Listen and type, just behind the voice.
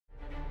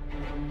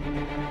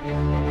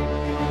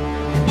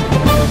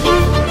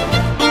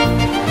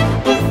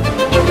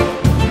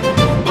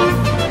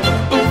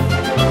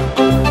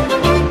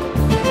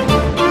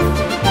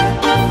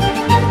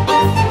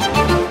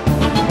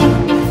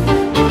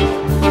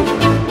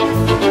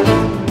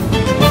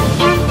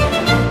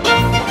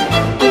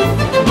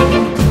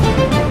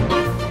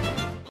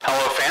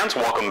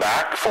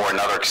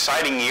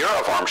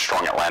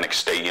Atlantic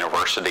State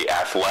University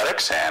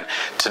athletics. And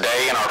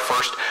today in our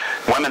first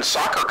Women's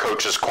Soccer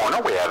Coaches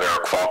Corner, we have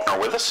Eric Faulconer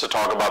with us to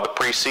talk about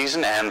the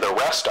preseason and the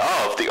rest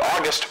of the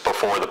August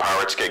before the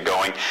Pirates get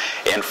going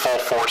in full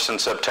force in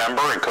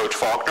September. And Coach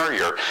Faulconer,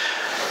 your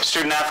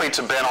student athletes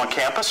have been on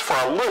campus for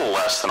a little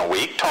less than a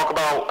week. Talk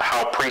about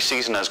how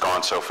preseason has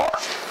gone so far.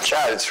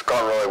 Chad, it's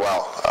gone really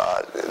well.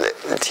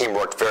 The team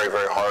worked very,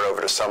 very hard over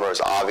the summer. It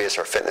was obvious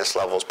our fitness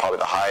level is probably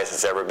the highest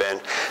it's ever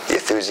been. The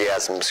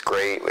enthusiasm is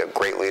great. We have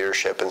great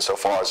leadership, and so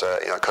far as a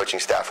coaching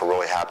staff, we're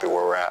really happy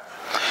where we're at.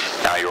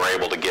 Now you were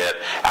able to get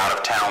out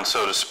of town,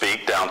 so to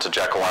speak, down to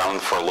Jekyll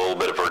Island for a little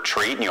bit of a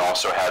retreat, and you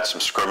also had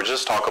some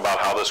scrimmages. Talk about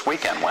how this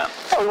weekend went.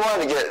 Yeah, we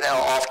wanted to get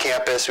off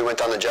campus. We went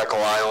down to Jekyll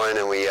Island,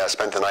 and we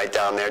spent the night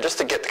down there just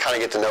to kind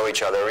of get to know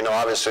each other.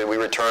 Obviously we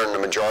returned the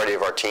majority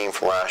of our team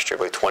from last year,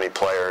 like 20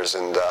 players,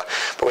 and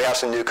but we have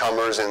some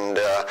newcomers and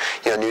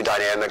new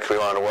dynamics we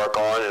wanted to work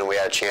on, and we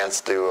had a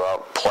chance to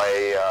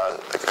play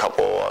a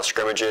couple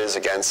scrimmages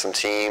against some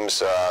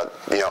teams,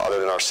 other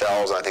than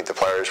ourselves, and I think the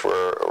players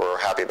were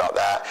happy about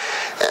that.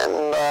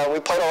 And we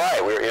played all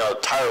right. We were,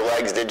 tired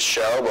legs did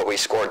show, but we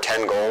scored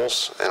 10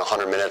 goals in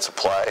 100 minutes of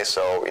play.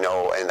 So,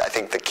 and I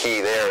think the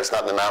key there is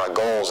not the amount of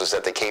goals, is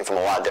that they came from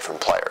a lot of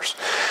different players.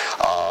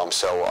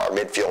 So our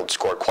midfield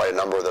scored quite a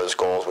number of those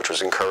goals, which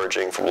was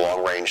encouraging from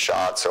long-range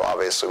shots. So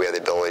obviously we had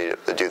the ability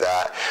to do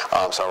that.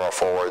 Some of our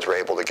forwards were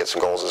able to get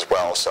some goals as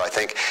well. So I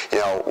think,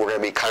 we're going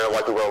to be kind of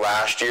like we were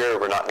last year.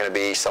 We're not going to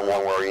be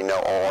someone where,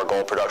 all our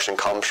goal production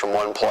comes from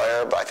one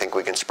player, but I think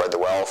we can spread the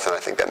wealth, and I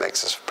think that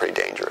makes us pretty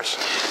dangerous.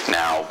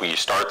 Now, you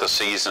start the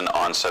season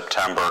on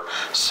September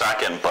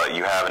 2nd, but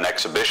you have an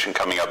exhibition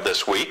coming up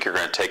this week. You're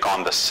going to take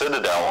on the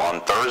Citadel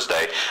on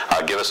Thursday.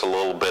 Give us a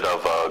little bit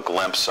of a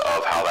glimpse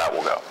of how that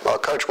will go. Well,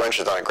 Coach Winch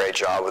has done a great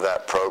job with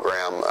that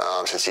program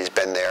since he's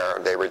been there.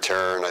 They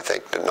returned, I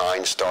think, the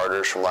 9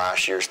 starters from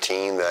last year's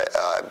team. That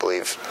I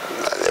believe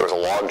there was a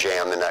log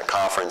jam in that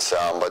conference,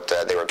 but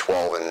they were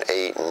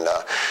 12-8,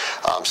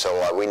 and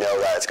so we know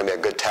that it's going to be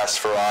a good test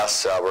for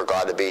us. We're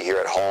glad to be here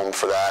at home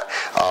for that,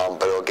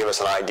 but it'll give us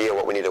an idea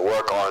what we need to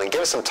work on and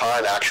give us some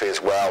time actually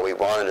as well. We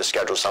wanted to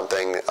schedule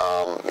something,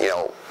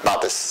 about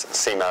this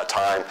same amount of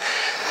time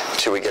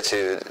till we get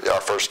to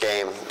our first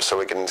game, so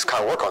we can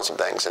kind of work on some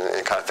things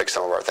and kind of fix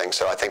some of our things.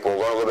 So I think we'll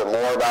learn a little bit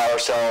more about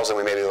ourselves than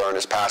we maybe learned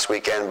this past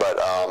weekend, but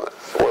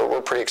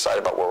we're pretty excited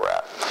about where we're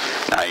at.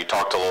 Now, you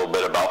talked a little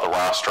bit about the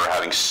roster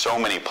having so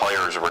many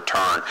players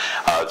return.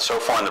 So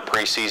far in the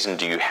preseason,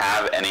 do you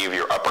have any of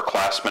your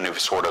upperclassmen who've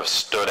sort of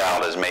stood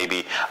out as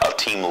maybe a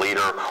team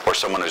leader or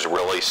someone who's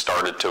really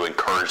started to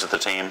encourage the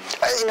team?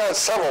 It's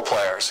several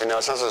players. It's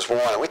not just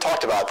one. We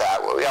talked about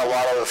that. We got a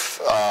lot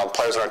of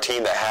players on our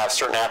team that have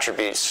certain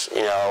attributes,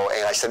 and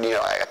I said,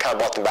 I kind of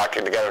brought them back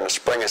together in the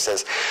spring and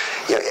says,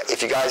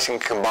 if you guys can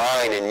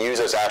combine and use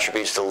those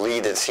attributes to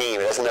lead the team,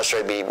 it doesn't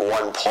necessarily be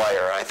one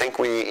player. And I think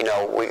we've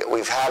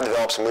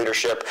developed some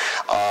leadership.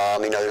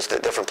 There's the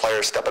different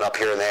players stepping up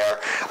here and there.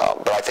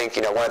 But I think,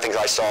 one of the things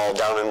I saw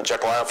down in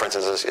Jekyll Island, for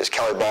instance, is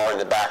Kelly Barr in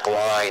the back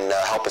line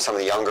helping some of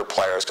the younger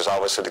players, because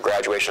obviously the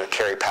graduation of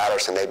Carrie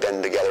Patterson, they've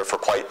been together for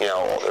quite,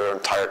 their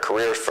entire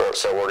careers.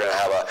 So we're going to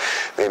have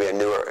maybe a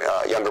newer,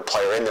 younger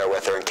player in there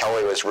with her. And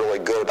Kelly was really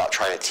good about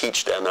trying to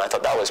teach them. And I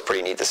thought that was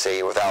pretty neat to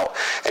see without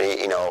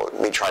any,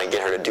 me trying to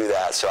get her to do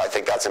that. So I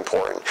think that's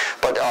important.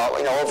 But,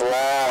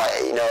 overall,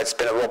 it's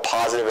been a real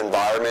positive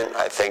environment.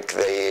 I think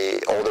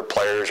the older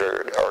players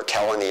are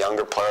telling the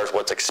younger players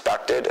what's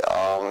expected,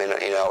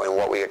 and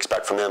what we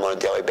expect from them on a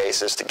daily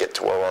basis to get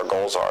to where our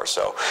goals are.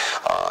 So,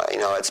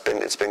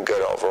 it's been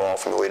good overall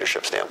from the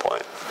leadership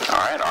standpoint. All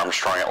right,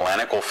 Armstrong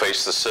Atlantic will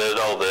face the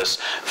Citadel this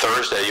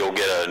Thursday. You'll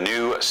get a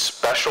new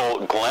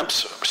special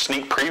glimpse,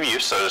 sneak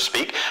preview, so to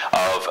speak,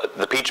 of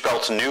the Peach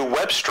Belt's new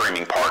web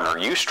streaming partner,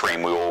 Ustream.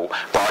 We will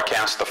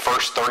broadcast the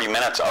first 30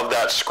 minutes of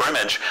that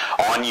scrimmage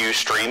on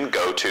Ustream.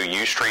 Go to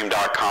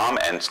ustream.com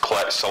and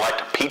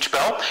select Peach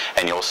Belt,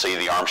 and you'll see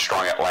the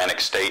Armstrong Atlantic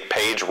State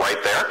page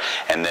right there.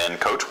 And then,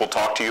 Coach, we'll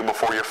talk to you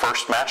before your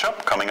first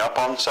matchup coming up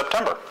on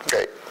September.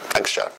 Great. Thanks, Jeff.